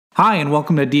Hi, and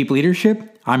welcome to Deep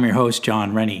Leadership. I'm your host,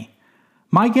 John Rennie.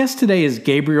 My guest today is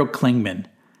Gabriel Klingman.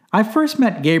 I first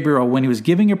met Gabriel when he was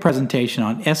giving a presentation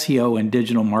on SEO and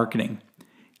digital marketing.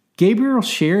 Gabriel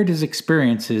shared his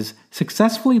experiences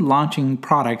successfully launching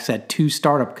products at 2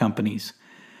 startup companies.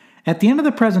 At the end of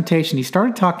the presentation, he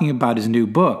started talking about his new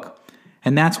book,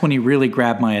 and that's when he really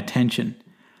grabbed my attention.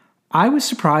 I was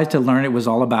surprised to learn it was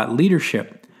all about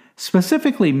leadership,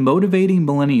 specifically motivating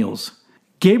millennials.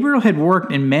 Gabriel had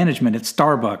worked in management at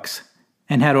Starbucks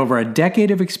and had over a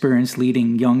decade of experience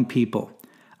leading young people.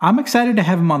 I'm excited to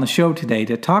have him on the show today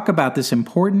to talk about this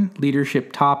important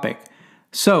leadership topic.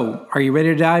 So, are you ready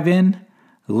to dive in?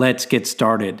 Let's get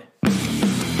started.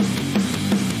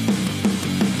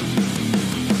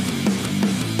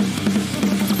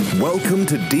 Welcome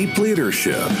to Deep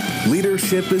Leadership.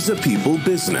 Leadership is a people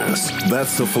business.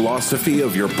 That's the philosophy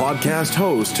of your podcast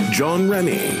host, John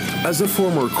Rennie. As a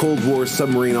former Cold War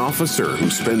submarine officer who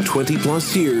spent 20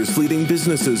 plus years leading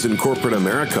businesses in corporate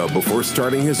America before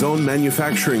starting his own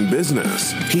manufacturing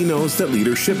business, he knows that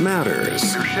leadership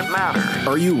matters.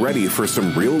 Are you ready for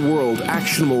some real-world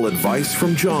actionable advice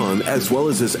from John as well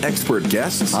as his expert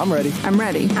guests? I'm ready.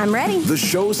 The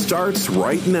show starts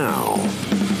right now.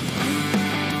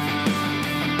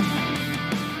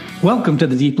 Welcome to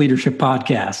the Deep Leadership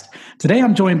Podcast. Today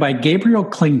I'm joined by Gabriel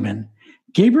Klingman.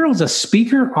 Gabriel is a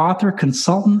speaker, author,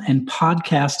 consultant, and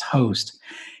podcast host.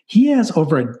 He has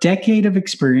over a decade of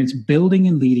experience building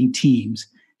and leading teams.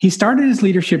 He started his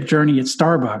leadership journey at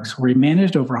Starbucks, where he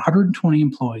managed over 120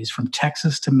 employees from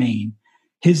Texas to Maine.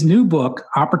 His new book,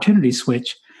 Opportunity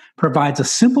Switch, provides a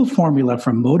simple formula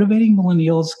for motivating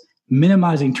millennials,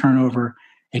 minimizing turnover,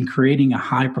 and creating a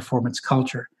high-performance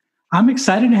culture. I'm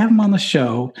excited to have him on the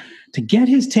show to get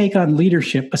his take on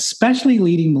leadership, especially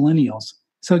leading millennials.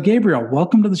 So, Gabriel,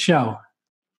 welcome to the show.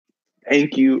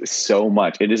 Thank you so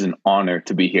much. It is an honor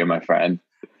to be here, my friend.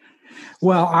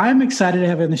 Well, I'm excited to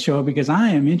have you on the show because I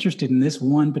am interested in this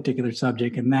one particular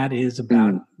subject, and that is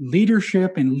about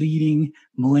leadership and leading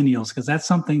millennials, because that's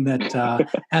something that,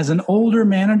 as an older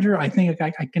manager, I think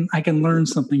I can learn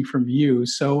something from you.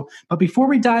 So, but before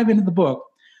we dive into the book,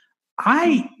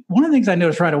 one of the things I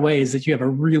noticed right away is that you have a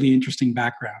really interesting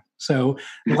background. So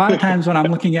a lot of times when I'm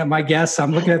looking at my guests,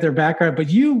 I'm looking at their background, but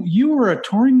you were a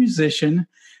touring musician,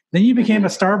 then you became a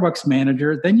Starbucks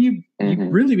manager, then you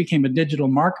really became a digital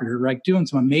marketer, right? Doing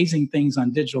some amazing things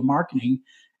on digital marketing.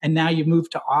 And now you've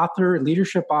moved to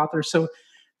leadership author. So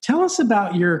tell us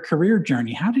about your career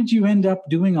journey. How did you end up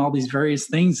doing all these various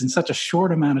things in such a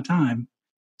short amount of time?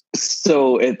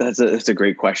 So that's a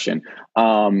great question.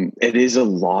 It is a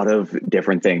lot of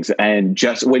different things. And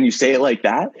just when you say it like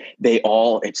that,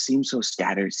 it seems so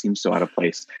scattered, it seems so out of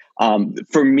place.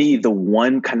 For me, the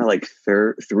one kind of like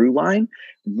through line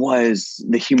was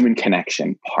the human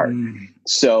connection part.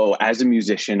 So as a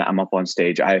musician, I'm up on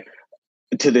stage.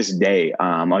 To this day,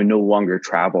 I no longer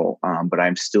travel, but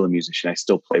I'm still a musician. I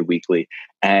still play weekly.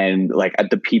 And like at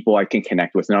the people I can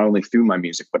connect with, not only through my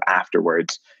music, but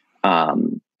afterwards,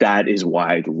 that is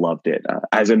why I loved it.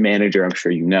 As a manager, I'm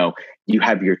sure you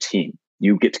have your team.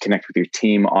 You get to connect with your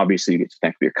team. Obviously, you get to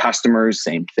connect with your customers,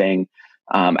 same thing.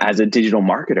 As a digital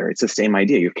marketer, it's the same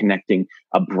idea. You're connecting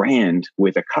a brand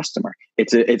with a customer.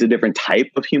 It's a different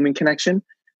type of human connection,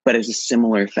 but it's a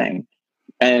similar thing.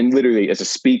 And literally, as a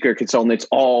speaker, consultant,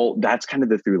 that's kind of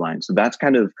the through line. So that's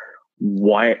kind of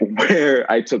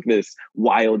where I took this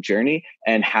wild journey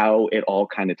and how it all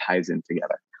kind of ties in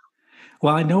together.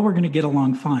 Well, I know we're going to get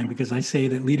along fine because I say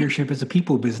that leadership is a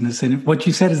people business. And what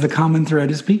you said is the common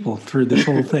thread is people through this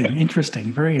whole thing.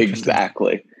 Interesting. Very interesting.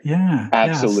 Exactly. Yeah.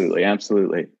 Absolutely. Yes.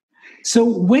 Absolutely. So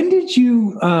when did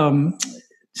you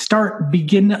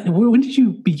begin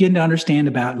to understand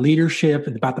about leadership,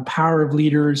 about the power of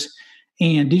leaders?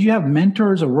 And did you have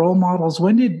mentors or role models?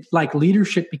 When did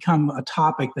leadership become a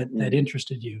topic that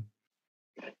interested you?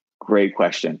 Great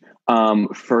question.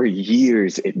 For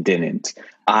years, it didn't.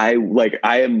 I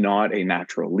am not a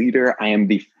natural leader. I am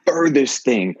the furthest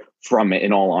thing from it,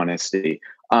 in all honesty.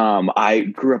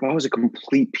 I grew up, I was a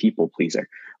complete people pleaser,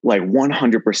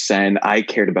 100%. I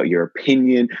cared about your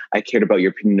opinion. I cared about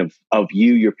your opinion of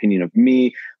you, your opinion of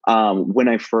me. When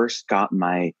I first got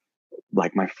my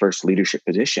first leadership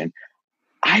position,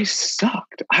 I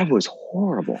sucked. I was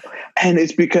horrible. And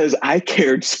it's because I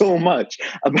cared so much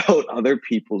about other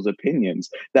people's opinions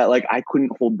that I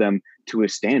couldn't hold them to a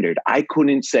standard. I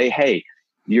couldn't say, hey,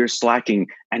 you're slacking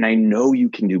and I know you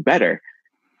can do better.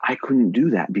 I couldn't do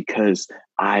that because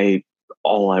I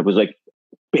was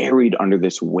buried under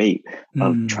this weight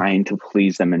of trying to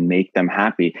please them and make them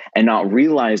happy, and not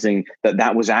realizing that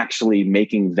that was actually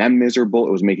making them miserable.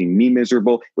 It was making me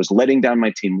miserable. It was letting down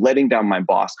my team, letting down my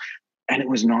boss, and it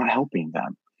was not helping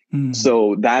them.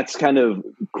 So that's kind of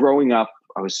growing up.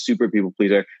 I was super people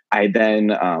pleaser. I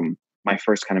then, my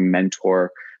first kind of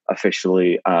mentor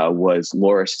officially was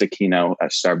Laura Stacchino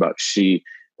at Starbucks. She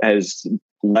has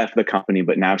left the company,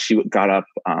 but now she got up.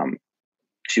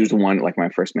 She was the one, like my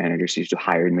first manager. She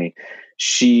hired me.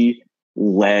 She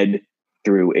led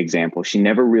through example. She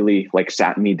never really like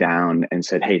sat me down and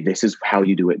said, "Hey, this is how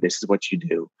you do it. This is what you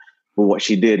do." But what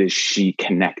she did is she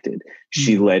connected.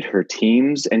 She led her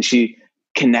teams, and she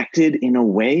connected in a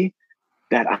way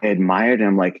that I admired. And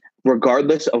I'm like,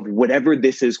 regardless of whatever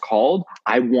this is called,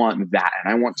 I want that.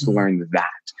 And I want to learn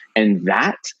that. And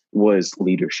that was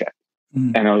leadership.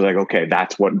 And I was like, okay,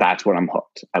 that's what I'm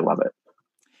hooked. I love it.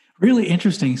 Really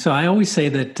interesting. So I always say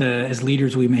that as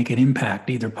leaders, we make an impact,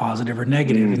 either positive or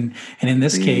negative. And in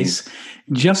this case,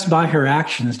 just by her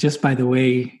actions, just by the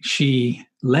way she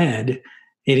led,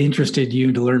 it interested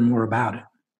you to learn more about it.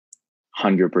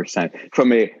 100%.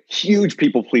 From a huge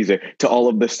people pleaser to all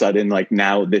of a sudden, like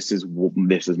now this is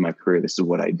my career. This is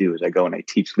what I do, is I go and I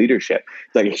teach leadership.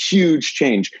 It's like a huge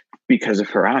change because of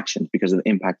her actions, because of the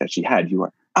impact that she had. You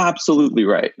are absolutely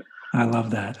right. I love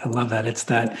that. It's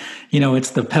that,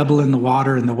 it's the pebble in the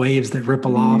water and the waves that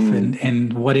ripple off,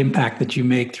 and what impact that you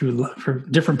make for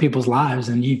different people's lives.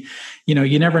 And you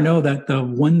never know that the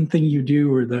one thing you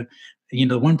do, or the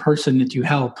one person that you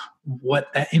help,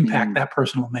 what that impact that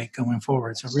person will make going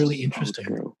forward. So really interesting.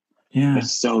 True. Yeah.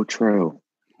 It's so true.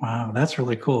 Wow. That's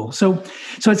really cool. So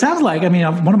it sounds like,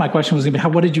 one of my questions was going to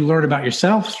be, what did you learn about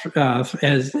yourself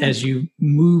as you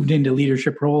moved into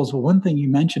leadership roles? Well, one thing you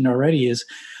mentioned already is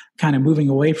kind of moving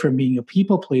away from being a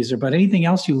people pleaser, but anything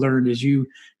else you learned as you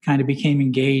kind of became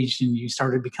engaged and you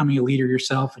started becoming a leader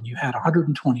yourself, and you had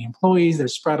 120 employees that are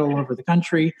spread all over the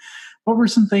country? What were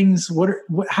some things?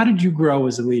 How did you grow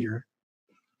as a leader?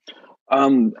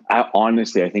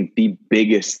 I think the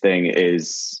biggest thing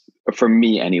is, for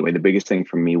me anyway, the biggest thing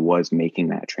for me was making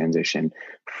that transition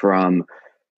from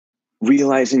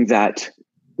realizing that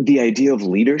the idea of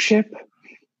leadership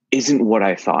isn't what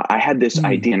I thought. I had this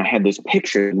idea and I had this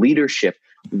picture. Leadership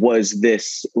was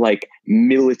this like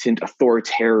militant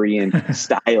authoritarian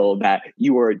style that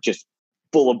you are just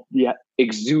full of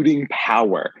exuding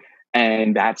power.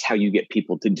 And that's how you get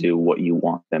people to do what you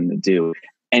want them to do.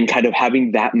 And kind of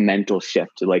having that mental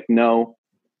shift to like, no,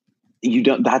 you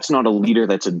don't, that's not a leader,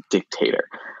 that's a dictator.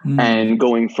 And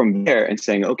going from there and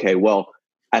saying, okay, well,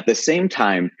 at the same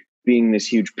time, being this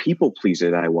huge people pleaser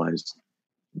that I was,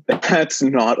 that's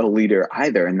not a leader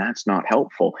either. And that's not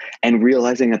helpful. And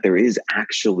realizing that there is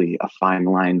actually a fine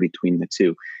line between the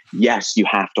two. Yes, you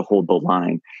have to hold the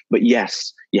line, but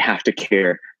yes, you have to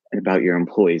care about your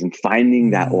employees, and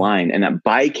finding that line, and that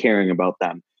by caring about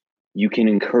them, you can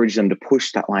encourage them to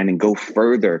push that line and go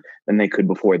further than they could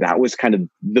before. That was kind of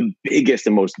the biggest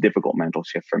and most difficult mental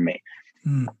shift for me.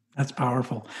 That's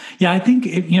powerful. Yeah, I think,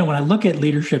 when I look at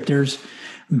leadership,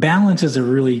 balance is a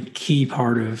really key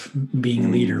part of being a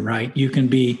leader, right? You can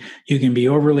be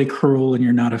overly cruel and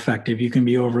you're not effective. You can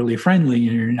be overly friendly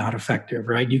and you're not effective,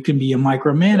 right? You can be a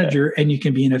micromanager and you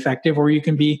can be ineffective, or you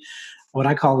can be what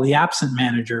I call the absent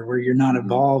manager, where you're not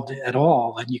involved at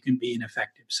all and you can be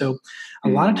ineffective. So a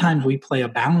lot of times we play a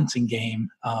balancing game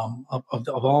of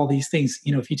all these things.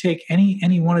 If you take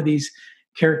any one of these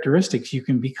characteristics, you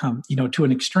can become, to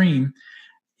an extreme,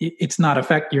 it's not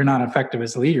you're not effective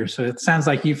as a leader. So it sounds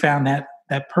like you found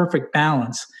that perfect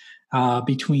balance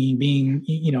between being,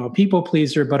 a people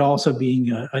pleaser, but also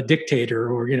being a dictator,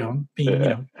 or,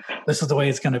 being, this is the way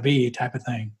it's going to be type of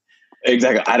thing.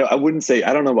 Exactly. I wouldn't say,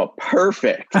 I don't know about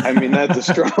perfect. I mean, that's a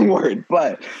strong word,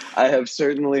 but I have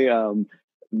certainly,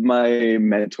 my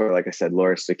mentor, like I said,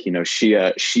 Laura Stacchino,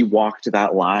 she walked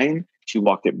that line. She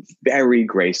walked it very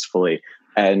gracefully.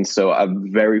 And so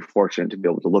I'm very fortunate to be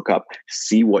able to look up,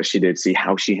 see what she did, see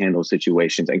how she handled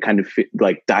situations, and kind of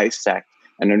dissect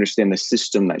and understand the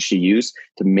system that she used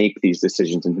to make these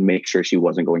decisions and to make sure she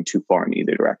wasn't going too far in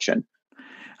either direction.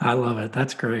 I love it.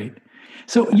 That's great.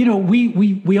 So,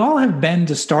 we all have been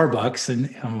to Starbucks,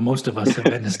 and most of us have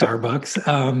been to Starbucks.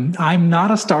 I'm not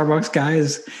a Starbucks guy,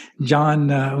 as John,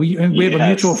 we have a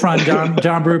mutual friend, John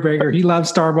Brubaker. He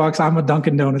loves Starbucks. I'm a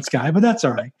Dunkin' Donuts guy, but that's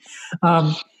all right.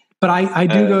 But I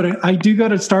do go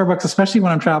to Starbucks, especially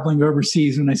when I'm traveling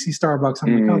overseas. When I see Starbucks,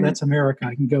 I'm like, oh, that's America.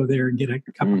 I can go there and get a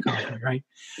cup of coffee, right?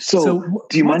 So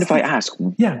do you mind if I ask?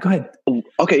 Yeah, go ahead.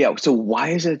 Okay, yeah. So why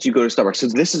is it that you go to Starbucks? So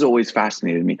this has always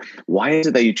fascinated me. Why is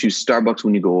it that you choose Starbucks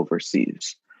when you go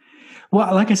overseas?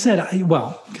 Well, like I said,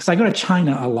 because I go to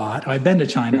China a lot. I've been to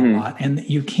China a lot, and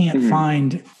you can't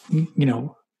find,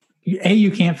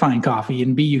 you can't find coffee,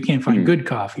 and B, you can't find good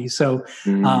coffee. So,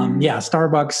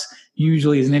 Starbucks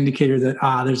usually is an indicator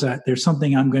that there's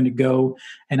something I'm going to go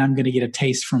and I'm going to get a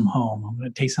taste from home. I'm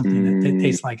going to taste something that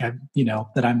tastes like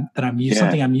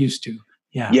something I'm used to.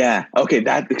 Yeah. Yeah. Okay.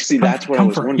 That's what I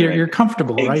was wondering. You're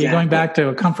comfortable, right? You're going back to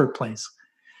a comfort place.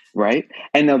 Right.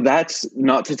 And now that's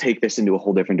not to take this into a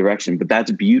whole different direction, but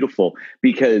that's beautiful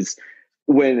because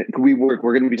when we work,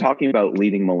 we're going to be talking about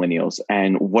leading millennials.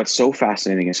 And what's so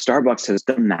fascinating is Starbucks has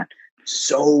done that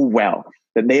so well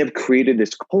that they have created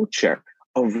this culture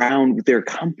around their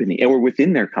company or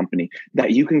within their company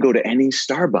that you can go to any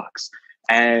Starbucks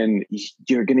and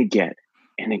you're going to get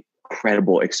an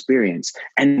incredible experience.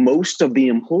 And most of the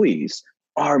employees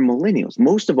are millennials.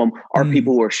 Most of them are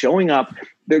people who are showing up,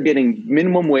 they're getting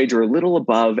minimum wage or a little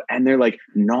above, and they're like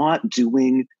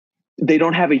they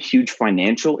don't have a huge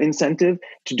financial incentive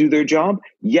to do their job,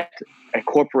 yet a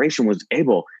corporation was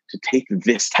able to take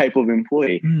this type of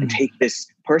employee and take this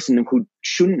person who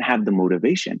shouldn't have the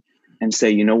motivation and say,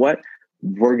 you know what,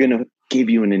 we're going to give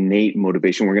you an innate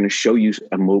motivation. We're going to show you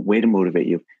a way to motivate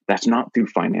you. That's not through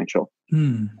financial.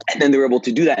 And then they're able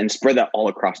to do that and spread that all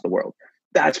across the world.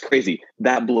 That's crazy.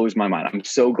 That blows my mind. I'm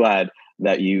so glad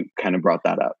that you kind of brought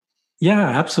that up. Yeah,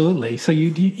 absolutely. So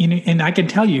and I can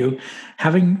tell you, I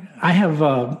have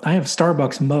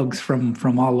Starbucks mugs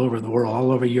from all over the world,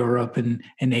 all over Europe and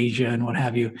Asia and what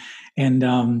have you.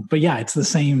 And but yeah, it's the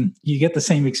same. You get the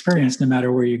same experience no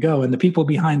matter where you go. And the people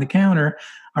behind the counter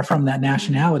are from that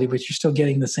nationality, but you're still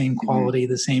getting the same quality,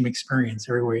 the same experience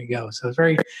everywhere you go. So it's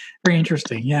very, very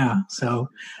interesting. Yeah. So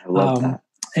I love that.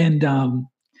 And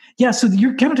so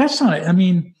you're kind of touched on it. I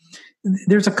mean,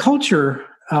 there's a culture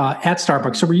at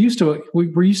Starbucks. So we're used to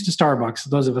Starbucks.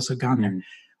 Those of us who've gone there.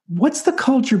 What's the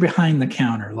culture behind the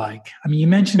counter like? I mean, you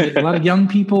mentioned a lot of young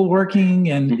people working,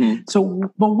 and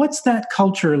but what's that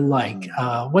culture like?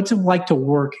 What's it like to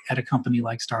work at a company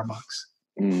like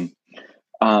Starbucks?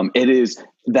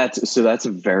 That's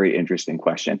a very interesting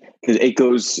question because it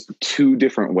goes two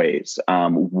different ways.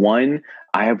 One,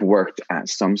 I have worked at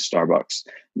some Starbucks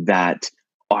that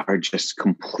are just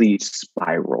complete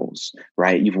spirals,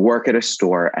 right? You work at a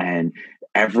store and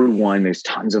there's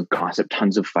tons of gossip,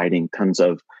 tons of fighting, tons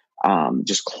of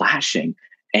just clashing,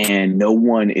 and no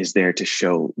one is there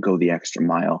to go the extra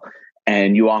mile.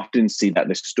 And you often see that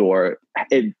the store,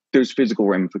 there's physical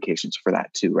ramifications for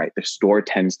that too, right? The store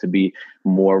tends to be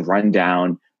more run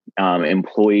down.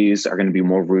 Employees are going to be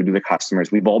more rude to the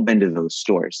customers. We've all been to those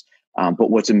stores. But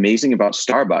what's amazing about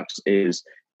Starbucks is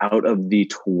out of the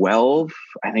 12,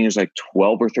 I think there's like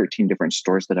 12 or 13 different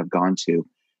stores that I've gone to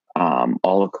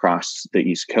all across the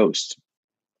East Coast.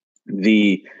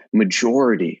 The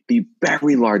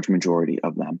very large majority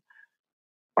of them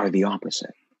are the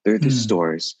opposite. They're the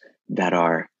stores that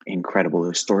are incredible.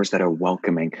 The stores that are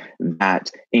welcoming,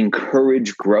 that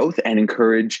encourage growth and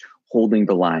encourage holding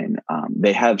the line.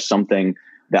 They have something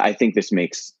that I think this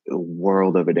makes a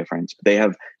world of a difference. They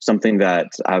have something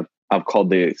that I've called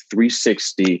the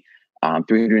 360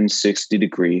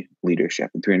 degree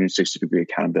leadership and 360 degree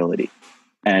accountability.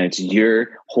 And it's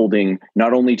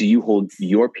not only do you hold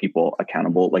your people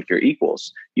accountable, like your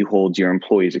equals, you hold your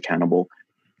employees accountable,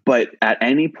 but at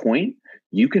any point,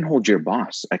 you can hold your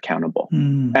boss accountable.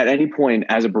 At any point,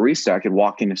 as a barista, I could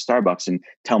walk into Starbucks and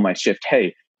tell my shift,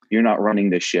 hey, you're not running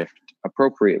this shift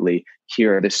appropriately.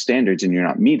 Here are the standards and you're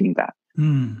not meeting that.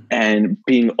 And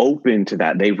being open to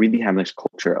that, they really have this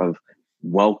culture of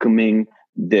welcoming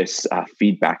this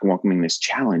feedback and welcoming this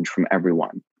challenge from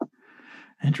everyone.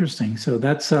 Interesting. So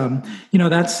that's, I'm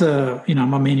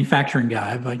a manufacturing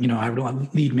guy, but, I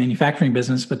lead manufacturing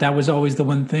business, but that was always the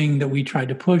one thing that we tried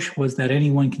to push was that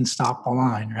anyone can stop the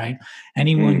line, right?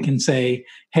 Anyone can say,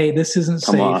 hey, this isn't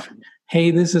safe.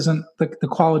 Hey, this isn't, the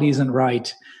quality isn't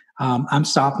right. I'm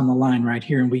stopping the line right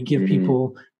here. And we give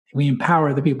we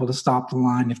empower the people to stop the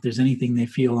line if there's anything they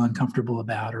feel uncomfortable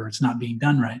about or it's not being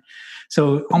done right.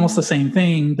 So almost the same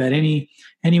thing that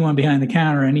anyone behind the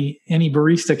counter, any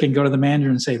barista can go to the manager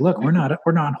and say, look, we're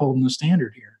not holding the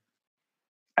standard here.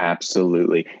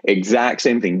 Absolutely. Exact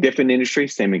same thing. Different industry,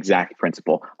 same exact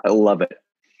principle. I love it.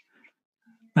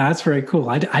 That's very cool.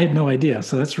 I had no idea.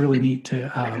 So that's really neat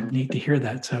to hear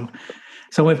that.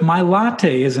 So if my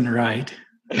latte isn't right?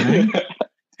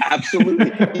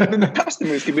 Absolutely. Even the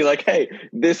customers can be like, hey,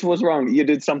 this was wrong. You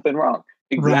did something wrong.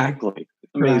 Exactly.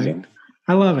 Right. Amazing. Right.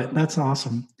 I love it. That's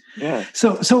awesome. Yeah.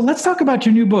 So let's talk about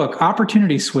your new book,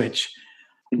 Opportunity Switch.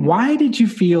 Why did you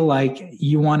feel like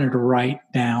you wanted to write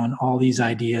down all these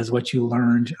ideas, what you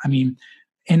learned? I mean,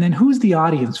 And then who's the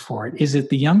audience for it? Is it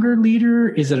the younger leader?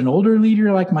 Is it an older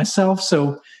leader like myself?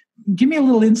 So give me a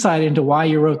little insight into why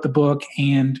you wrote the book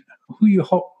and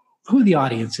who the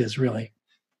audience is really.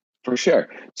 For sure.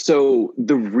 So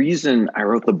the reason I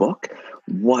wrote the book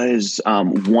was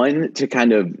one, to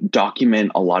kind of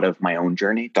document a lot of my own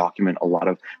journey, document a lot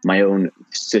of my own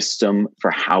system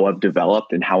for how I've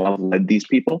developed and how I've led these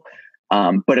people.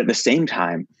 But at the same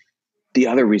time, the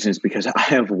other reason is because I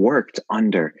have worked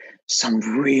under some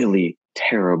really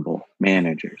terrible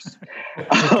managers.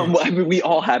 I mean, we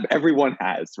all have, everyone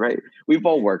has, right? We've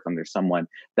all worked under someone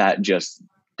that just,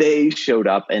 they showed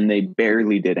up and they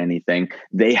barely did anything.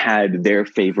 They had their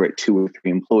favorite 2 or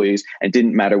 3 employees. It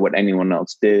didn't matter what anyone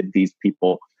else did. These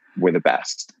people were the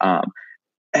best.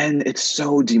 And it's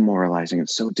so demoralizing.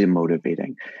 It's so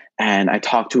demotivating. And I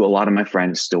talk to a lot of my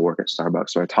friends still work at Starbucks.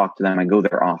 So I talk to them. I go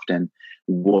there often.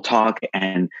 We'll talk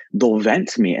and they'll vent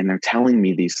to me and they're telling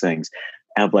me these things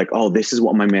of like, oh, this is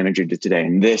what my manager did today.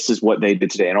 And this is what they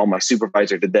did today. And oh, my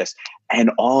supervisor did this.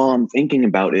 And all I'm thinking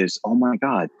about is, oh my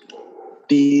God,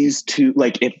 these two,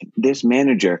 like if this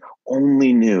manager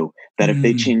only knew that if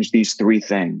they changed these 3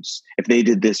 things, if they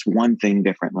did this one thing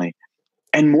differently,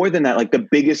 and more than that, like the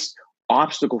biggest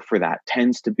obstacle for that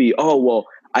tends to be, oh, well,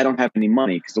 I don't have any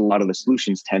money, because a lot of the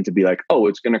solutions tend to be like, oh,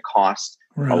 it's going to cost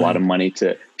a lot of money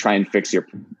to try and fix your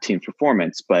team's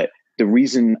performance. But the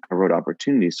reason I wrote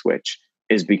Opportunity Switch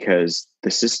is because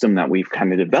the system that we've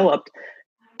kind of developed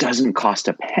doesn't cost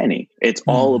a penny. It's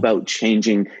all about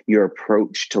changing your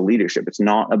approach to leadership. It's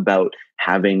not about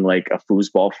having like a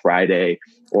foosball Friday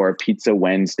or a pizza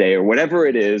Wednesday or whatever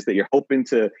it is that you're hoping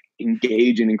to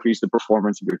engage and increase the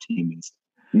performance of your teams.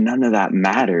 None of that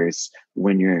matters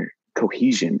when your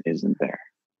cohesion isn't there.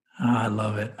 Oh, I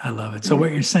love it. I love it. So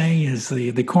what you're saying is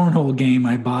the cornhole game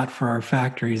I bought for our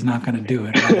factory is not going to do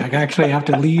it. Right? I actually have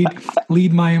to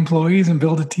lead my employees and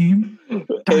build a team.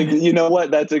 You know what?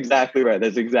 That's exactly right.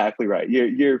 That's exactly right.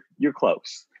 You're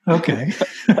close. Okay.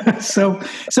 So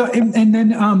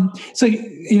then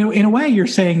you know, in a way you're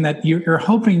saying that you're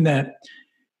hoping that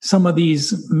some of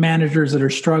these managers that are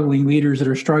struggling, leaders that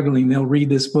are struggling, they'll read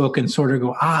this book and sort of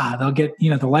go, they'll get, you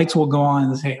know, the lights will go on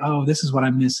and they'll say, oh, this is what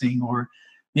I'm missing, or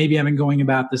maybe I've been going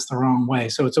about this the wrong way.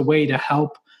 So it's a way to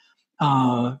help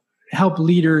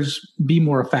leaders be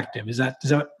more effective. Is that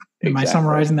am I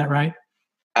summarizing that right?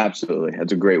 Absolutely.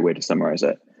 That's a great way to summarize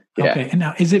it. Yeah. Okay. And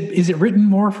now is it written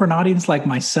more for an audience like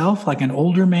myself, like an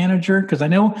older manager? Because I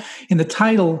know in the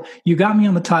title, you got me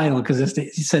on the title because you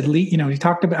said, you know, you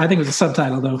talked about, I think it was a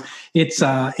subtitle though. It's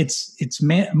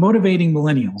motivating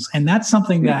millennials. And that's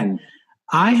something that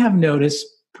I have noticed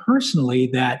personally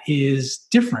that is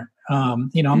different.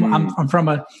 You know, I'm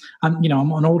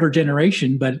an older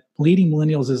generation, but leading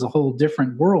millennials is a whole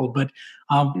different world. But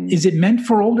is it meant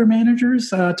for older managers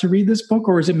to read this book,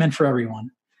 or is it meant for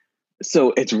everyone?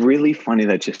 So it's really funny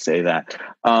that you say that.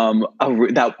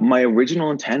 That my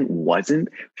original intent wasn't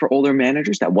for older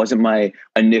managers. That wasn't my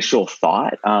initial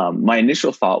thought. My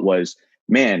initial thought was,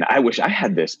 man, I wish I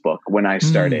had this book when I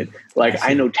started.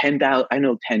 I know 10,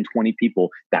 20 people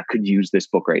that could use this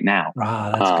book right now.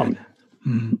 Wow, that's good.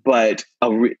 But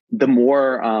the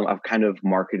more I've kind of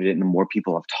marketed it and the more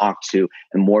people I've talked to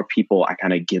and more people I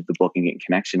kind of give the book and get in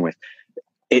connection with,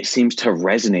 it seems to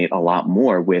resonate a lot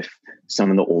more with some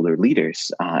of the older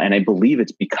leaders. And I believe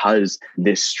it's because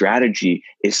this strategy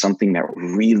is something that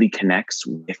really connects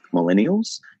with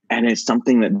millennials. And it's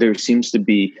something that there seems to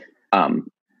be,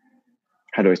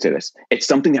 how do I say this? It's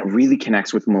something that really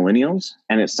connects with millennials.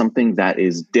 And it's something that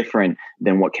is different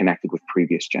than what connected with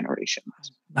previous generations.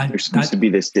 There seems to be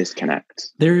this disconnect.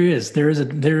 There is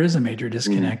a major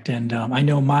disconnect. And I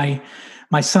know my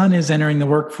son is entering the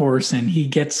workforce, and he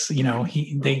gets, you know,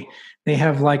 they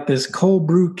have like this cold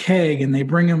brew keg, and they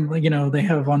bring him, you know, they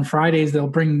have on Fridays, they'll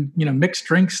bring, you know, mixed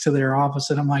drinks to their office.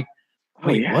 And I'm like,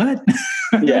 wait, what?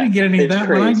 I didn't get any of that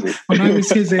when I was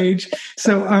his age.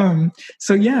 So I'm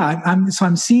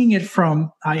seeing it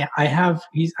from,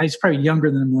 he's probably younger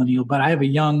than a millennial, but I have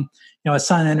a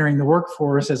son entering the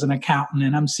workforce as an accountant,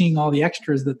 and I'm seeing all the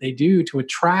extras that they do to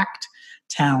attract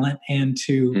talent and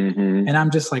and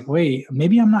I'm just like, wait,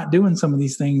 maybe I'm not doing some of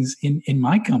these things in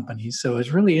my company. So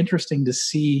it's really interesting to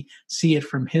see it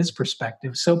from his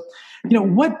perspective. So, you know,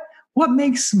 what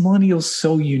makes millennials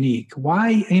so unique?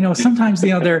 Why, you know, sometimes, you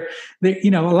know, they're,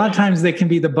 you know, a lot of times they can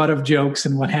be the butt of jokes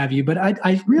and what have you, but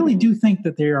I really do think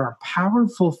that they are a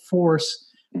powerful force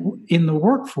in the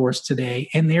workforce today,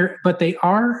 and they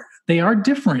are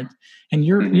different. And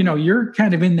you're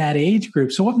kind of in that age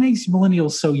group. So what makes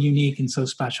millennials so unique and so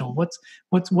special?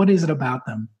 What is it about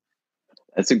them?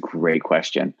 That's a great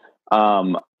question.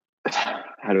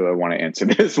 how do I want to answer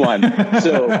this one?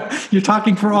 So you're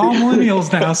talking for all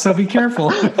millennials now, so be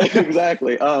careful.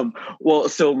 Exactly. Well,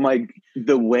 so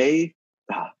the way,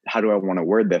 how do I want to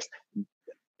word this?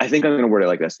 I think I'm going to word it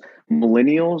like this.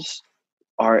 Millennials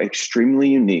are extremely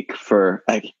unique for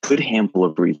a good handful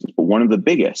of reasons, but one of the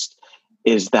biggest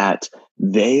is that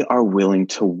they are willing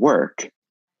to work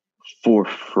for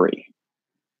free.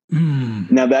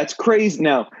 Now that's crazy.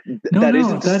 Now that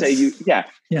isn't to say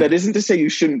that isn't to say you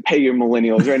shouldn't pay your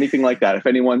millennials or anything like that. If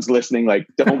anyone's listening, like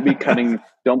don't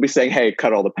be saying, hey,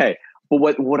 cut all the pay. But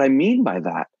what I mean by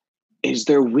that is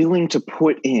they're willing to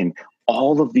put in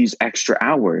all of these extra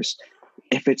hours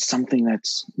if it's something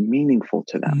that's meaningful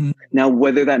to them. Now,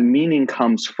 whether that meaning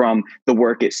comes from the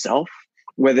work itself,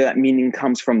 whether that meaning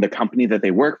comes from the company that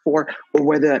they work for, or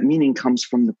whether that meaning comes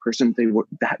from the person that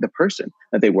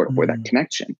they work for, that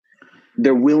connection.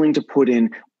 They're willing to put in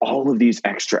all of these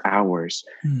extra hours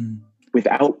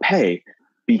without pay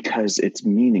because it's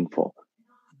meaningful.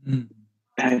 And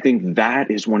I think that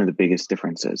is one of the biggest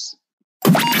differences.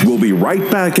 We'll be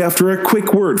right back after a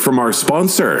quick word from our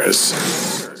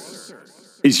sponsors.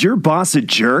 Is your boss a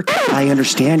jerk? I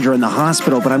understand you're in the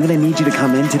hospital, but I'm going to need you to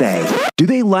come in today. Do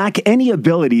they lack any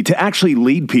ability to actually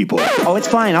lead people? Oh, it's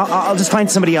fine. I'll just find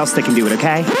somebody else that can do it,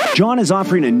 okay? John is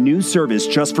offering a new service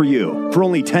just for you. For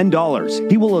only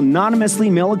 $10, he will anonymously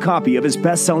mail a copy of his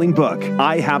best-selling book,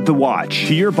 I Have the Watch,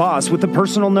 to your boss with a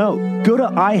personal note. Go to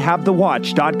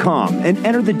ihavethewatch.com and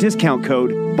enter the discount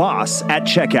code BOSS at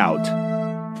checkout.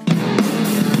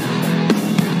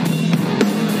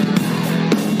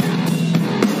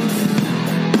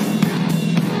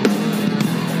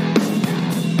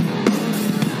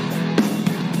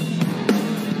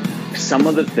 Some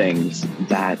of the things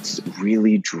that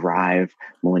really drive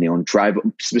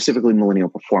specifically millennial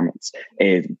performance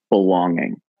is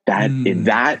belonging. That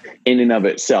in and of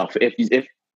itself, if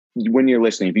when you're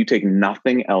listening, if you take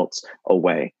nothing else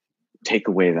away, take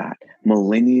away that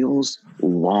millennials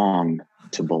long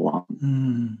to belong.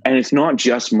 And it's not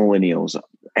just millennials.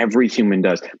 Every human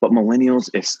does, but millennials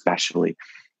especially.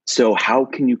 So how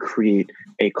can you create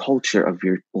a culture of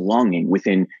your belonging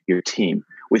within your team,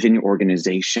 within your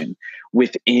organization,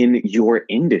 within your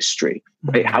industry,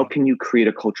 right? How can you create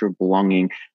a culture of belonging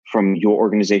from your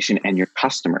organization and your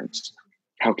customers?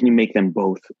 How can you make them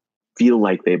both feel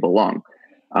like they belong?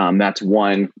 That's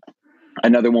one.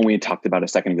 Another one we had talked about a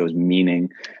second ago is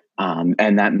meaning.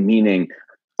 And that meaning,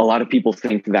 a lot of people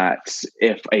think that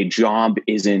if a job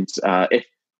isn't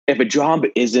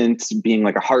being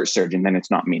like a heart surgeon, then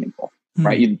it's not meaningful,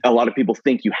 right? A lot of people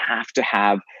think you have to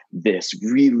have this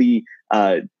really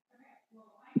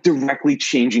directly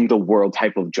changing the world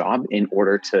type of job in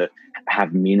order to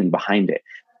have meaning behind it.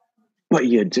 But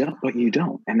you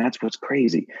don't. And that's what's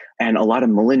crazy. And a lot of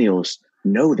millennials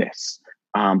know this,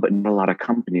 but not a lot of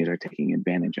companies are taking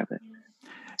advantage of it.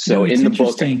 So in the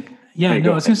book, I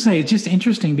was going to say, it's just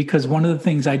interesting because one of the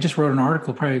things I just wrote an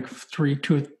article probably 3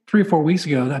 or 4 weeks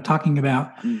ago talking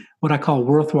about what I call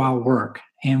worthwhile work.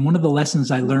 And one of the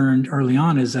lessons I learned early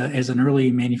on as an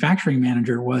early manufacturing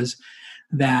manager was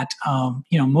that,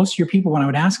 most of your people, when I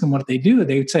would ask them what they do,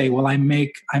 they would say, well, I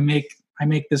make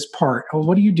this part. Oh,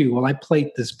 what do you do? Well, I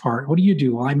plate this part. What do you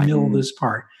do? Well, I mill this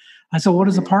part. I said, what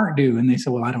does the part do? And they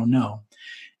said, well, I don't know.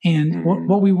 And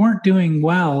what we weren't doing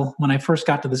well when I first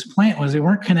got to this plant was they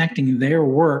weren't connecting their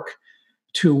work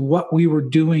to what we were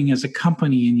doing as a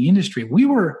company in the industry. We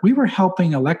were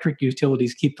helping electric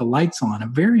utilities keep the lights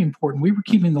on. Very important. We were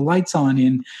keeping the lights on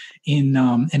in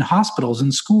hospitals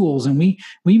and schools, and we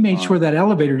made sure that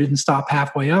elevator didn't stop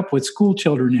halfway up with school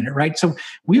children in it, right? So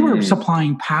we were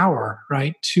supplying power,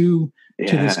 right, to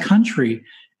this country,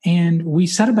 and we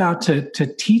set about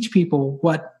to teach people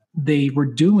what they were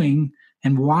doing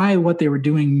and why what they were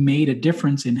doing made a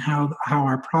difference in how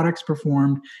our products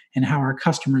performed and how our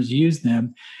customers used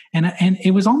them. And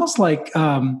it was almost like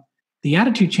the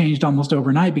attitude changed almost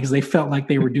overnight because they felt like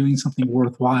they were doing something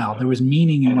worthwhile. There was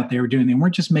meaning in what they were doing. They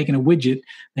weren't just making a widget.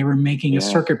 They were making a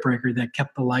circuit breaker that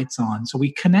kept the lights on. So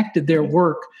we connected their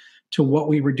work to what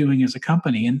we were doing as a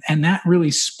company. And that really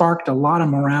sparked a lot of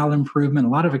morale improvement, a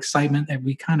lot of excitement that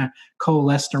we kind of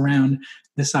coalesced around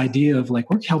this idea of like,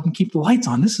 we're helping keep the lights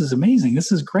on. This is amazing.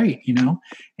 This is great,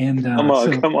 And come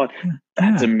on.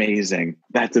 That's amazing.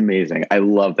 That's amazing. I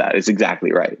love that. It's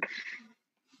exactly right.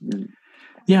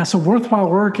 Yeah. So worthwhile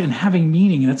work and having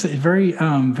meaning, that's very,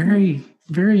 very,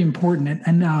 very important.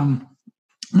 And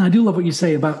I do love what you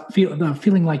say about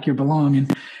feeling like you belong.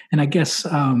 And I guess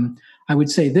I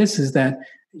would say this is that,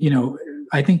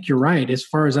 I think you're right. As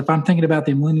far as if I'm thinking about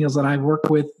the millennials that I work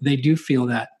with, they do feel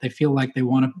that. They feel like they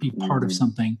want to be part of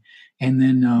something. And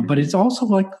then, but it's also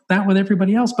like that with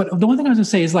everybody else. But the one thing I was going to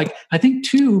say is like, I think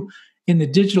too, in the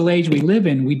digital age we live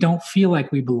in, we don't feel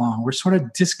like we belong. We're sort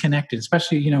of disconnected,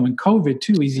 especially, in COVID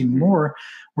too, is even more.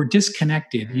 We're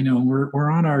disconnected, we're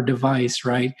on our device,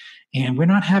 right? And we're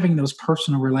not having those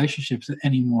personal relationships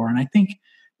anymore. And I think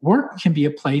work can be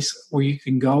a place where you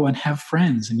can go and have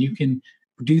friends and you can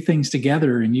do things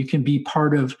together and you can be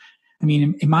part of,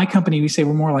 in my company, we say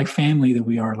we're more like family than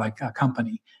we are like a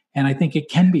company. And I think it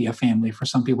can be a family for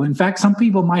some people. In fact, some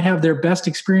people might have their best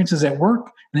experiences at work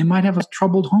and they might have a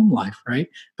troubled home life, right?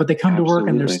 But they come to work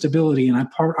and there's stability. And I'm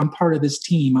part of this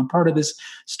team. I'm part of this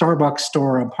Starbucks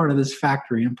store. I'm part of this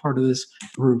factory. I'm part of this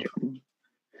group.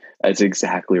 That's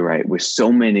exactly right. With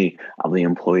so many of the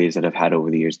employees that I've had over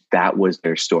the years, that was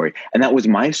their story. And that was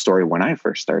my story when I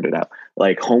first started out.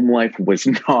 Like home life was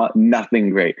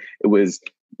nothing great. It was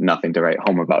nothing to write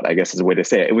home about, I guess is a way to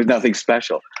say it. It was nothing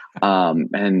special.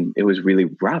 And it was really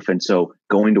rough. And so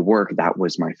going to work, that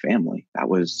was my family.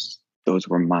 Those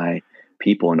were my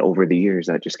people. And over the years,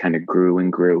 that just kind of grew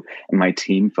and grew. And my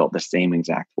team felt the same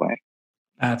exact way.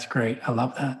 That's great. I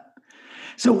love that.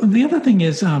 So the other thing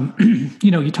is,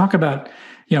 you talk about,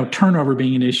 turnover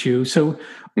being an issue. So,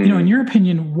 in your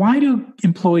opinion, why do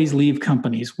employees leave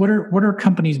companies? What are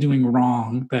companies doing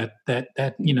wrong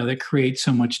that create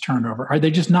so much turnover? Are they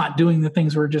just not doing the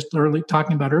things we were just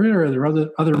talking about earlier? Or are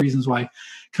there other reasons why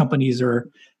companies are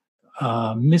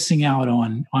missing out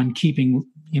on keeping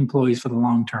employees for the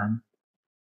long term?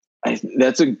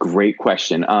 That's a great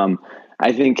question.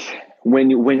 I think when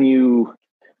you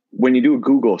do a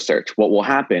Google search, what will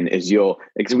happen is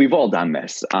because we've all done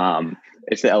this.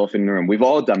 It's the elephant in the room. We've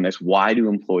all done this. Why do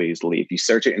employees leave? You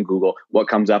search it in Google, what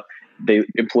comes up?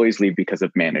 Employees leave because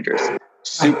of managers.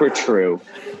 Super true.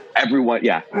 Everyone,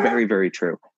 yeah, very, very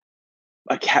true.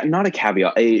 Not a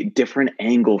caveat, a different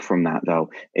angle from that though,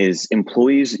 is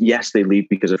employees, yes, they leave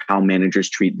because of how managers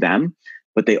treat them,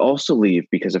 but they also leave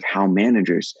because of how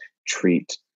managers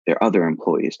treat their other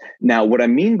employees. Now, what I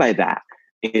mean by that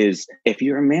is if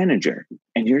you're a manager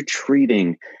and you're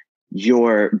treating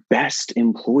your best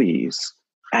employees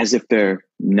as if they're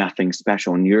nothing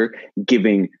special and you're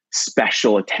giving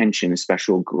special attention,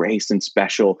 special grace and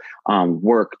special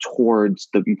work towards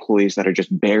the employees that are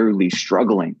just barely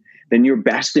struggling, then your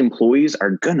best employees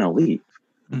are going to leave.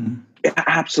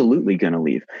 Absolutely going to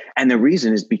leave. And the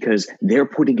reason is because they're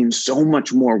putting in so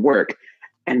much more work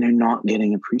and they're not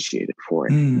getting appreciated for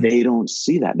it. They don't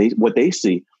see that. What they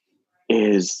see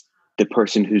is the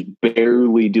person who's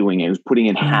barely doing it, who's putting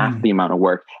in half the amount of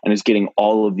work and is getting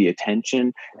all of the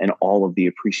attention and all of the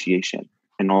appreciation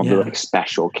and all the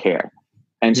special care.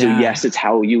 And so, yes, it's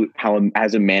how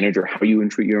as a manager, how you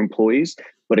treat your employees,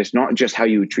 but it's not just how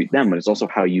you treat them, but it's also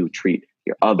how you treat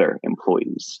your other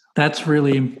employees. That's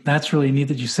really neat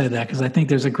that you said that, because I think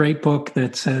there's a great book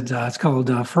that said it's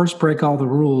called First Break All the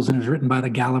Rules, and it was written by the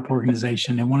Gallup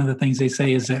organization. And one of the things they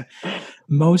say is that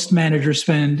most managers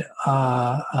spend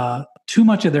too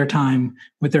much of their time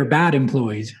with their bad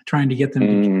employees, trying to get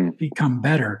them to become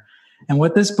better. And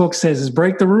what this book says is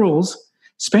break the rules,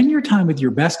 spend your time with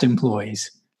your best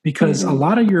employees, because a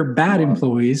lot of your bad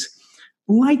employees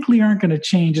likely aren't going to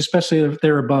change, especially if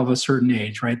they're above a certain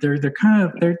age, right?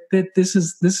 This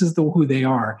is who they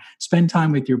are. Spend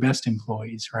time with your best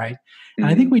employees, right? And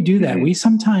I think we do that. We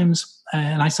sometimes,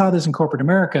 and I saw this in corporate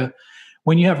America,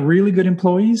 when you have really good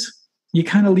employees, you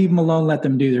kind of leave them alone, let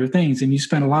them do their things. And you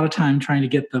spend a lot of time trying to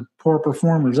get the poor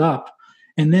performers up.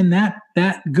 And then that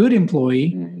good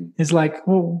employee is like,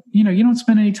 well, you don't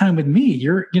spend any time with me.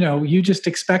 You just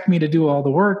expect me to do all the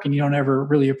work and you don't ever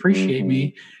really appreciate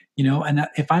me, and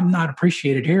if I'm not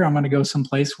appreciated here, I'm going to go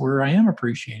someplace where I am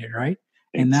appreciated. Right.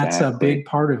 And that's a big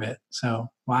part of it. So,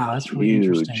 wow, that's really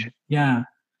interesting. Yeah.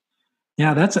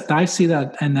 Yeah. I see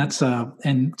that. And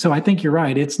and so I think you're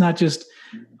right. It's not just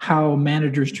how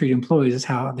managers treat employees, it's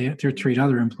how they treat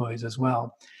other employees as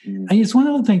well. And it's one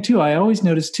other thing too. I always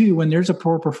notice too, when there's a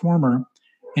poor performer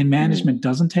and management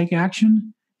doesn't take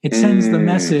action, it sends the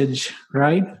message,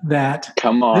 right, that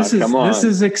this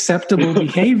is acceptable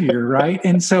behavior, right?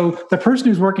 And so the person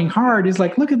who's working hard is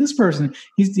like, look at this person.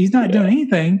 He's not doing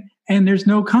anything and there's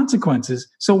no consequences.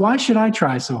 So why should I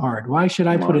try so hard? Why should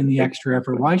I put in the extra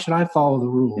effort? Why should I follow the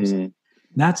rules?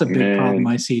 That's a big problem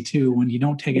I see too, when you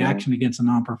don't take action against a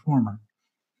non-performer.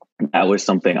 That was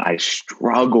something I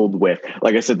struggled with.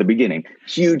 Like I said at the beginning,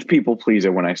 huge people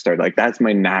pleaser when I started. Like that's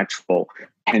my natural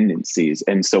tendencies.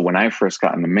 And so when I first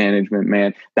got into management,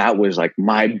 man, that was like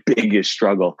my biggest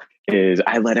struggle, is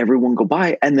I let everyone go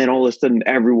by, and then all of a sudden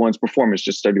everyone's performance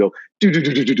just started to go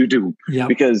do Yep.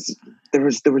 because there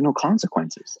was no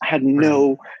consequences. I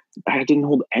didn't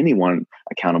hold anyone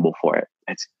accountable for it.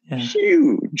 It's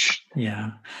huge.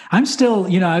 Yeah. I'm still,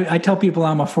 I tell people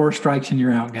I'm a 4 strikes and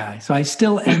you're out guy. So I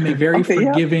still am a very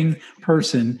forgiving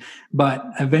person, but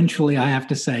eventually I have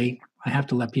to say, I have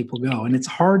to let people go. And it's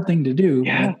a hard thing to do.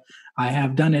 But I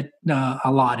have done it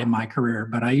a lot in my career,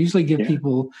 but I usually give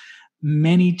people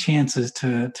many chances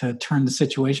to turn the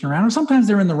situation around. Or sometimes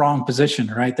they're in the wrong position,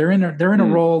 right? They're in a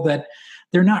role that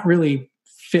they're not really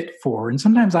fit for. And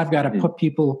sometimes I've got to put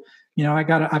people, I've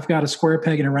got a square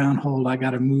peg in a round hole. I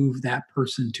got to move that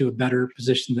person to a better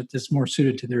position that's more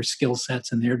suited to their skill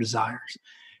sets and their desires.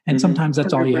 And sometimes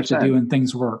that's 100%. All you have to do and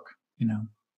things work,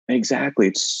 Exactly.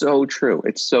 It's so true.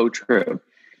 It's so true.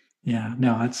 Yeah,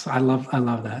 no, I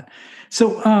love that.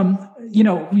 So,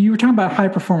 you were talking about high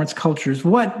performance cultures.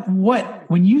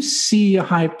 When you see a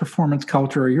high performance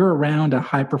culture or you're around a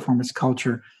high performance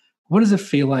culture, what does it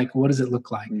feel like? What does it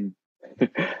look like?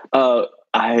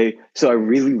 I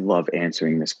really love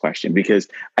answering this question because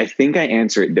I think I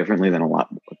answer it differently than a lot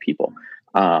of people.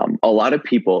 A lot of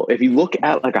people, if you look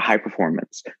at like a high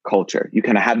performance culture, you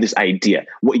kind of have this idea,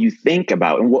 what you think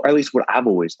about, and or at least what I've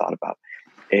always thought about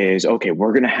is, okay,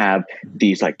 we're going to have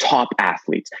these like top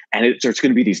athletes and it's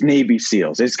going to be these Navy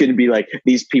SEALs. It's going to be like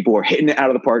these people are hitting it out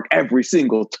of the park every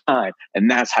single time.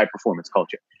 And that's high performance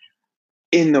culture.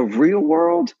 In the real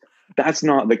world, that's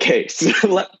not the case,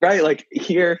 right? Like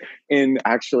here in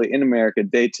America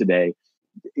day to day,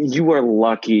 you are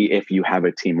lucky if you have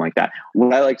a team like that.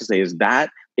 What I like to say is that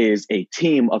is a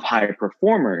team of high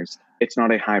performers. It's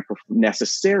not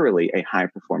necessarily a high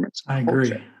performance culture. I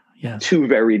agree. Yes. 2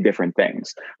 very different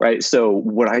things, right? So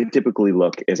what I typically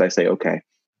look is I say, okay,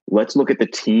 let's look at the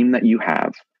team that you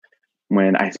have.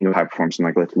 When I think of high performance, I'm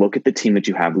like, let's look at the team that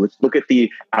you have. Let's look at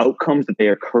the outcomes that they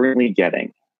are currently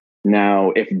getting.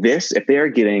 Now, if they are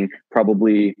getting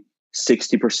probably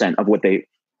 60% of what they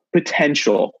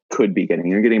potential could be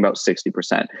getting, you're getting about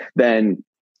 60%, then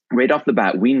right off the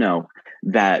bat, we know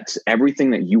that everything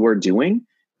that you are doing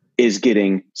is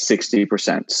getting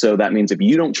 60%. So that means if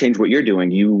you don't change what you're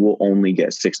doing, you will only get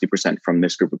 60% from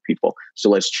this group of people. So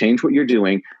let's change what you're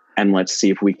doing and let's see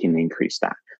if we can increase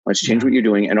that. Let's change what you're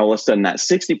doing. And all of a sudden that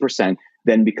 60%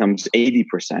 then becomes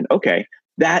 80%. Okay.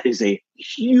 That is a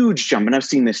huge jump. And I've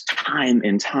seen this time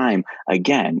and time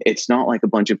again. It's not like a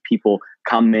bunch of people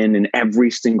come in and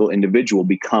every single individual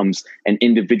becomes an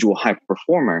individual high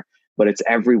performer, but it's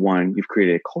everyone. You've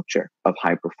created a culture of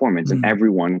high performance and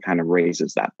everyone kind of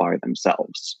raises that bar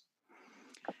themselves.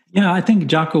 Yeah, I think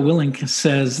Jocko Willink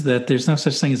says that there's no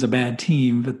such thing as a bad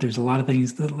team, but there's a lot of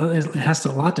things that it has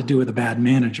a lot to do with a bad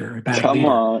manager, a bad leader.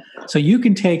 On. So you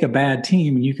can take a bad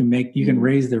team and you can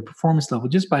raise their performance level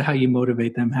just by how you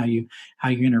motivate them, how you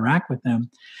interact with them.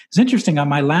 It's interesting. On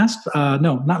my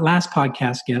not last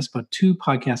podcast guest, but 2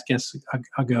 podcast guests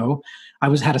ago, I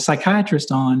had a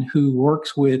psychiatrist on who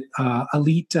works with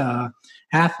elite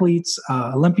athletes,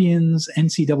 Olympians,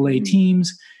 NCAA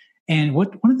teams. And one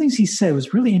of the things he said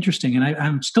was really interesting, and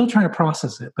I'm still trying to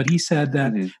process it, but he said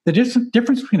that the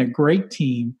difference between a great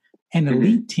team and an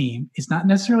elite team is not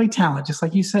necessarily talent, just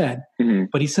like you said,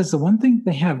 but he says the one thing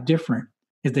they have different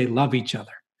is they love each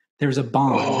other. There's a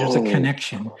bond, there's a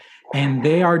connection, and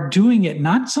they are doing it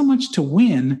not so much to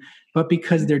win, but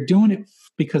because they're doing it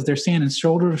because they're standing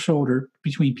shoulder to shoulder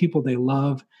between people they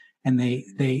love and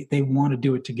they want to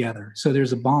do it together. So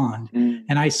there's a bond.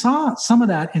 And I saw some of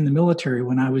that in the military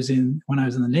when I was in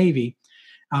the Navy.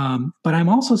 But I'm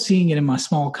also seeing it in my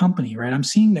small company, right? I'm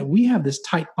seeing that we have this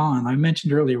tight bond. I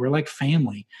mentioned earlier, we're like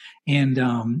family, and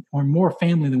we're more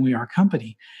family than we are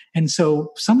company. And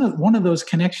so one of those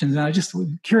connections, and I'm just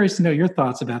curious to know your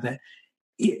thoughts about that.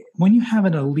 When you have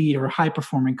an elite or high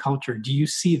performing culture, do you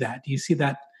see that? Do you see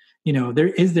that,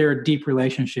 is there deep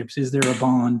relationships? Is there a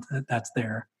bond that's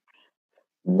there?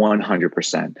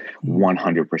 100%.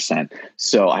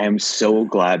 So I am so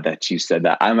glad that you said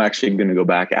that. I'm actually going to go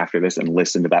back after this and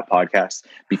listen to that podcast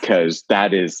because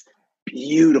that is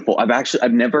beautiful.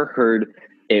 I've never heard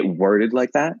it worded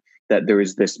like that there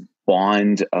is this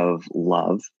bond of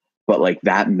love, but like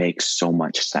that makes so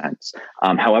much sense.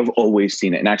 How I've always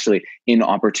seen it. And actually in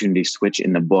Opportunity Switch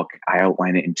in the book, I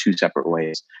outline it in 2 separate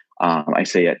ways. I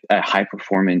say a high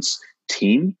performance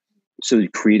team. So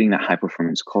creating that high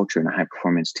performance culture and a high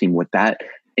performance team, what that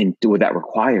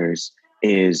requires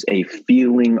is a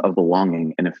feeling of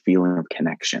belonging and a feeling of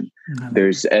connection.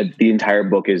 There's the entire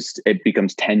book it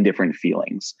becomes 10 different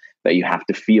feelings that you have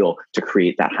to feel to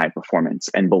create that high performance,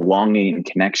 and belonging and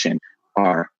connection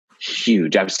are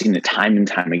huge. I've seen it time and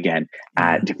time again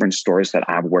at different stores that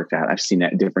I've worked at. I've seen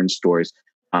it at different stores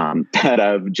that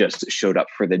I've just showed up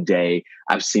for the day.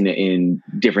 I've seen it in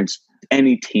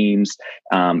any teams,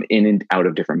 in and out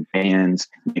of different bands.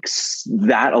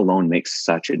 That alone makes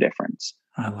such a difference.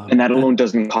 I love and that alone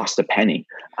doesn't cost a penny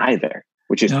either,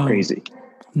 which is crazy.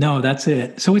 No, that's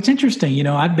it. So it's interesting.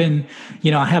 I've been,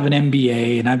 I have an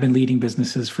MBA and I've been leading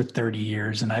businesses for 30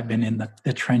 years and I've been in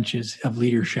the trenches of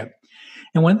leadership.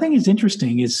 And one thing is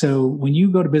interesting is, so when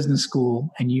you go to business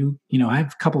school and I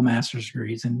have a couple master's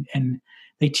degrees and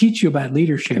they teach you about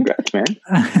leadership. Congrats, man.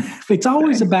 It's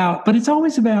always about the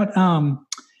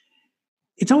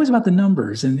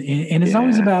numbers and it's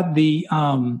always about the,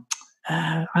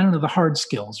 the hard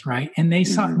skills, right? And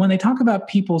when they talk about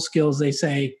people skills, they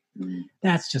say,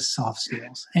 that's just soft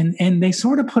skills. And they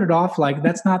sort of put it off like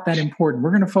that's not that important.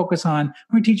 We're going to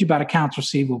teach you about accounts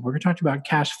receivable. We're going to talk to you about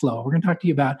cash flow. We're going to talk to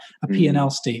you about a P&L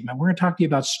statement. We're going to talk to you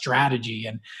about strategy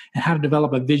and how to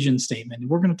develop a vision statement. And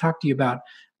we're going to talk to you about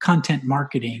content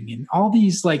marketing and all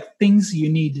these like things you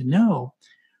need to know.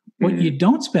 What you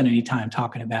don't spend any time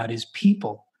talking about is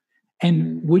people.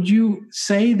 And would you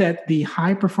say that the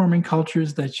high-performing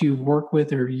cultures that you work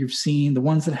with or you've seen, the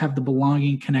ones that have the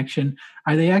belonging connection,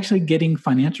 are they actually getting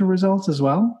financial results as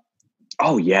well?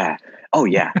 Oh, yeah.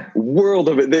 World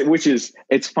of it,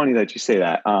 it's funny that you say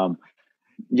that.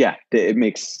 It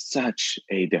makes such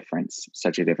a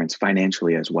difference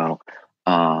financially as well.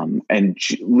 And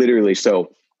literally,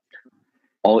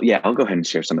 I'll go ahead and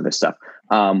share some of this stuff.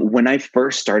 When I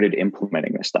first started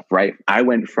implementing this stuff, right, I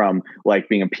went from like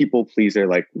being a people pleaser,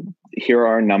 like here are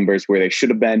our numbers where they should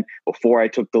have been before I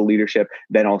took the leadership.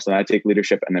 Then also I take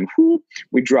leadership, and then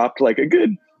we dropped like it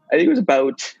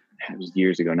was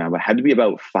years ago now, but it had to be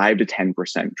about 5 to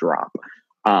 10% drop,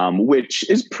 which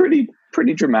is pretty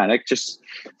dramatic, just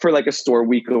for like a store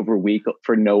week over week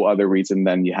for no other reason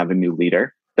than you have a new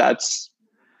leader. That's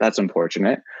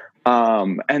unfortunate.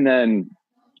 And then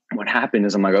what happened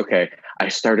is I'm like, okay, I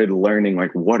started learning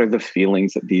like what are the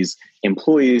feelings that these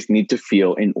employees need to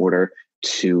feel in order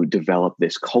to develop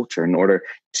this culture, in order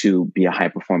to be a high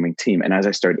performing team. And as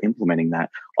I started implementing that,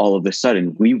 all of a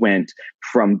sudden we went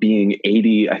from being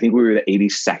 80, I think we were the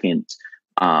 82nd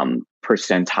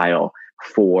percentile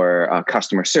for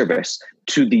customer service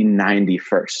to the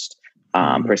 91st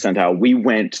percentile. We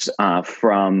went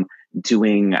from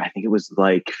doing, I think it was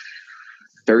like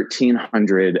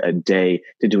 1,300 a day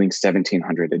to doing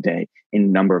 1,700 a day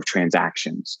in number of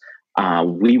transactions.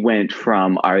 We went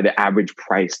from the average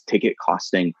price ticket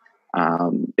costing,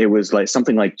 it was like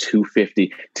something like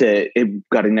 $2.50 to it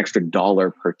got an extra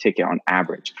 $1 per ticket on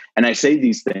average. And I say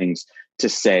these things to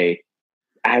say,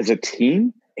 as a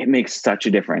team, it makes such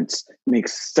a difference.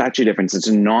 It's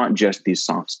not just these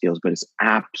soft skills, but it's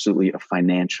absolutely a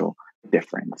financial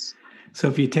difference. So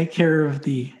if you take care of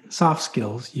the soft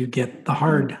skills, you get the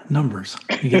hard numbers.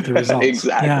 You get the results.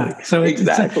 Exactly. Yeah. So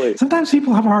exactly. Sometimes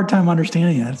people have a hard time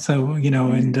understanding that. So,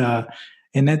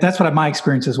 and that's what my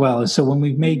experience as well is. So when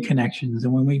we've made connections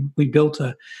and when we built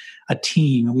a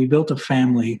team and we built a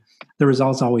family, the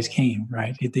results always came,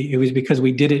 right? It was because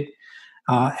we did it,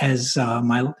 as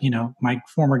my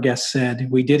former guest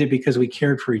said, we did it because we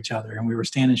cared for each other and we were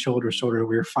standing shoulder to shoulder.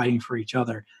 We were fighting for each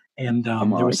other. And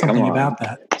there was something about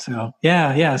that. So,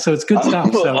 yeah. So it's good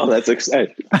stuff. So that's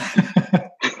exciting.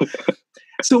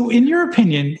 So in your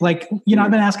opinion, like,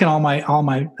 I've been asking all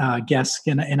my guests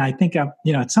and I think,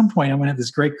 at some point I'm going to have this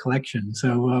great collection.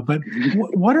 So, but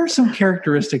what are some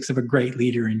characteristics of a great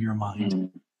leader in your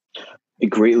mind? A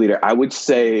great leader, I would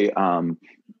say,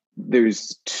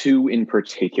 there's two in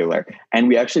particular,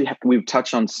 and we've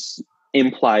touched on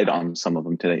implied on some of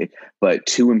them today, but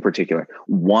two in particular.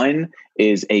 One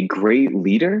is a great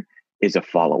leader is a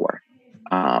follower.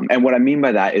 And what I mean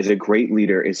by that is a great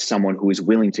leader is someone who is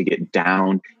willing to get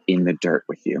down in the dirt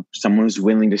with you, someone who's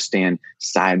willing to stand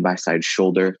side by side,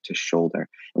 shoulder to shoulder,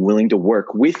 and willing to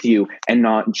work with you and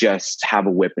not just have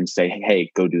a whip and say, hey,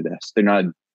 go do this. They're not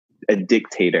a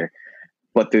dictator,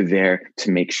 but they're there to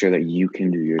make sure that you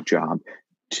can do your job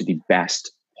to the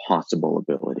best possible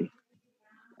ability.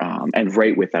 And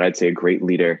right with that, I'd say a great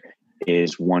leader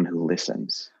is one who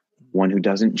listens, one who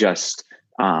doesn't just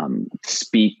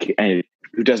speak and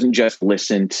who doesn't just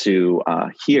listen to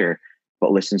hear,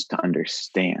 but listens to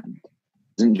understand.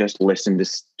 Doesn't just listen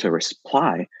to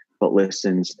reply, but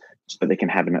listens so they can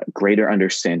have a greater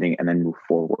understanding and then move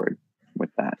forward with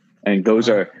that. And those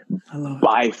are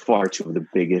by far two of the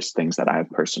biggest things that I've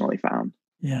personally found.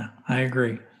 Yeah, I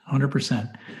agree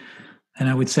 100%. And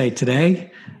I would say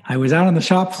today I was out on the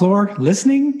shop floor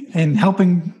listening and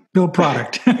helping build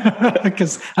product,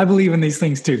 because I believe in these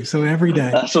things too. So every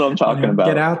day, that's what I'm talking about.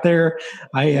 Get out there.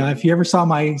 If you ever saw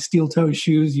my steel toe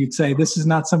shoes, you'd say, this is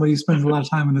not somebody who spends a lot of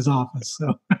time in his office.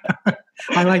 So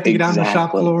I like to get out on the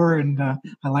shop floor, and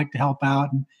I like to help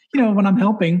out. And, when I'm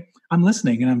helping, I'm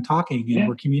listening and I'm talking and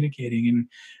we're communicating, and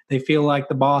they feel like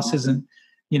the boss isn't,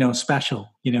 special.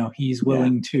 He's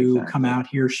willing to come out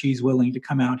here. She's willing to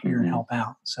come out here and help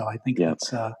out. So I think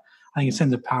it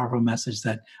sends a powerful message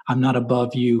that I'm not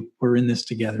above you. We're in this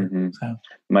together. So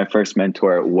my first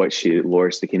mentor, Laura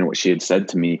Stakina, what she had said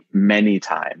to me many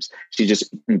times, she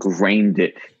just ingrained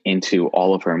it into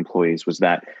all of her employees, was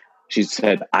that she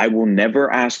said, I will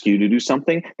never ask you to do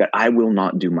something that I will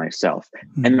not do myself.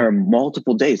 And there are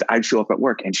multiple days I'd show up at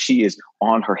work and she is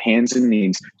on her hands and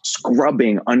knees,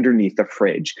 scrubbing underneath the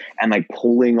fridge and like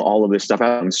pulling all of this stuff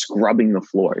out and scrubbing the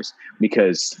floors,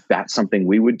 because that's something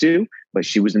we would do. But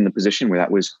she was in the position where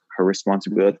that was her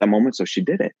responsibility at that moment. So she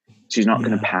did it. She's not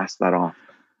going to pass that off.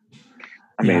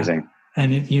 Amazing. Yeah.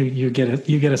 And you get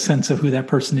a sense of who that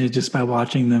person is just by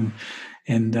watching them.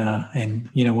 And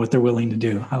what they're willing to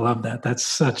do. I love that. That's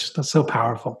so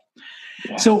powerful.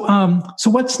 Yeah. So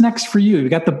what's next for you? You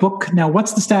got the book now.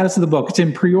 What's the status of the book? It's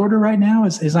in pre-order right now,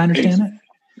 as I understand it.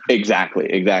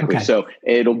 Exactly. Okay. So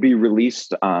it'll be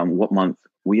released. What month?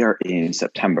 We are in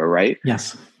September, right?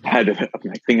 Yes. I'm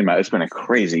thinking about it. It's been a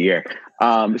crazy year.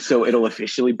 So it'll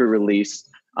officially be released.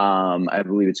 I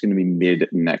believe it's going to be mid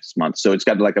next month. So it's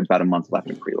got like about a month left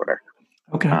in pre-order.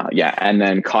 Okay. And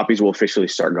then copies will officially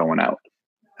start going out.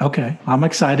 Okay. I'm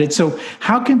excited. So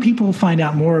how can people find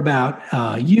out more about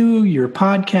you, your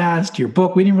podcast, your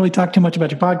book? We didn't really talk too much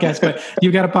about your podcast, but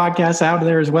you've got a podcast out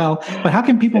there as well. But how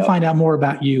can people find out more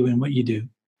about you and what you do?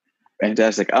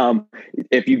 Fantastic.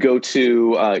 If you go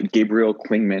to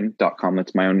GabrielKlingman.com,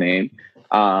 that's my own name,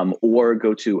 or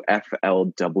go to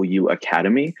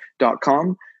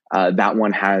FLWacademy.com. That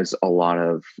one has a lot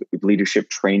of leadership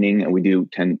training, and we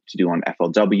tend to do on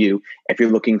FLW. If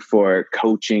you're looking for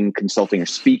coaching, consulting, or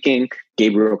speaking,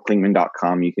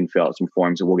 GabrielKlingman.com, you can fill out some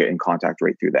forms and we'll get in contact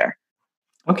right through there.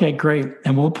 Okay, great.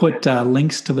 And we'll put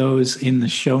links to those in the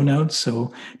show notes.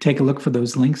 So take a look for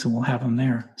those links and we'll have them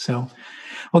there. So,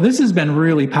 well, this has been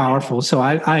really powerful. So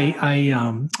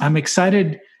I'm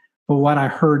excited for what I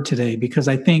heard today, because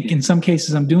I think in some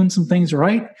cases I'm doing some things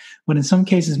right, but in some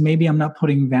cases maybe I'm not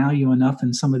putting value enough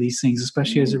in some of these things,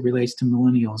 especially as it relates to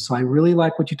millennials. So I really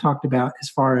like what you talked about as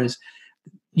far as,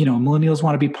 millennials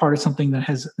want to be part of something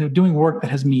they're doing work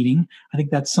that has meaning. I think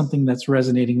that's something that's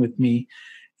resonating with me.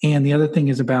 And the other thing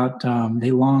is about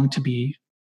they long to be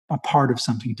a part of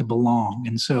something, to belong.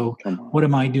 And so what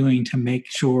am I doing to make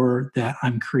sure that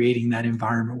I'm creating that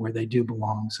environment where they do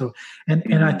belong? So,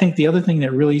 and I think the other thing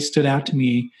that really stood out to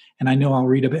me, and I know I'll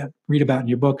read about in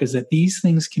your book, is that these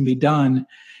things can be done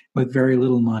with very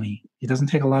little money. It doesn't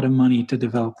take a lot of money to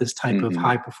develop this type of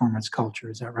high performance culture.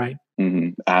 Is that right?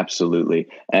 Absolutely.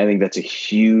 And I think that's a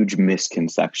huge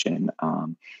misconception.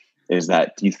 Is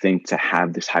that you think to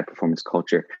have this high performance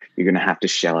culture, you're going to have to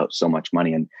shell out so much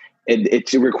money. And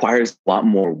it requires a lot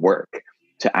more work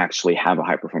to actually have a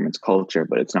high performance culture,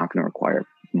 but it's not going to require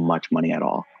much money at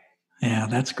all. Yeah,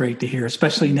 that's great to hear,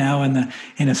 especially now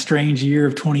in a strange year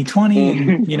of 2020.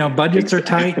 And, budgets are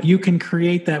tight. You can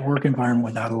create that work environment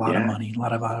without a lot of money, a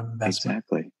lot of investment.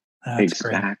 Exactly. That's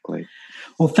great.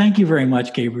 Well, thank you very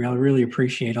much, Gabriel. I really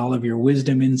appreciate all of your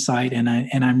wisdom, insight, and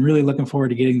I'm really looking forward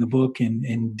to getting the book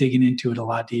and digging into it a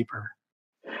lot deeper.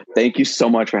 Thank you so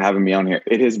much for having me on here.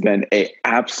 It has been an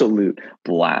absolute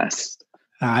blast.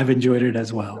 I've enjoyed it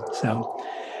as well. So,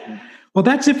 well,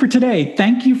 that's it for today.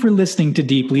 Thank you for listening to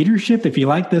Deep Leadership. If you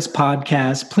like this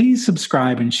podcast, please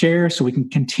subscribe and share so we can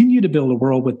continue to build a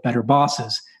world with better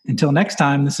bosses. Until next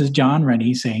time, this is John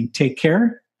Rennie saying take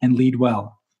care and lead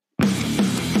well.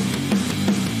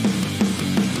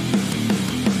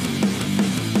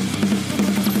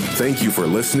 Thank you for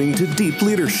listening to Deep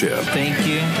Leadership. Thank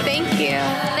you. Thank you.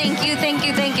 Thank you, thank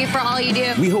you, thank you for all you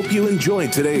do. We hope you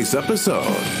enjoyed today's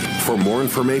episode. For more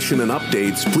information and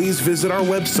updates, please visit our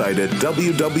website at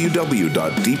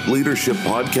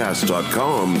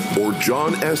www.deepleadershippodcast.com or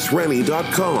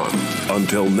johnsrennie.com.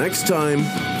 Until next time,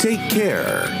 take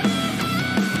care.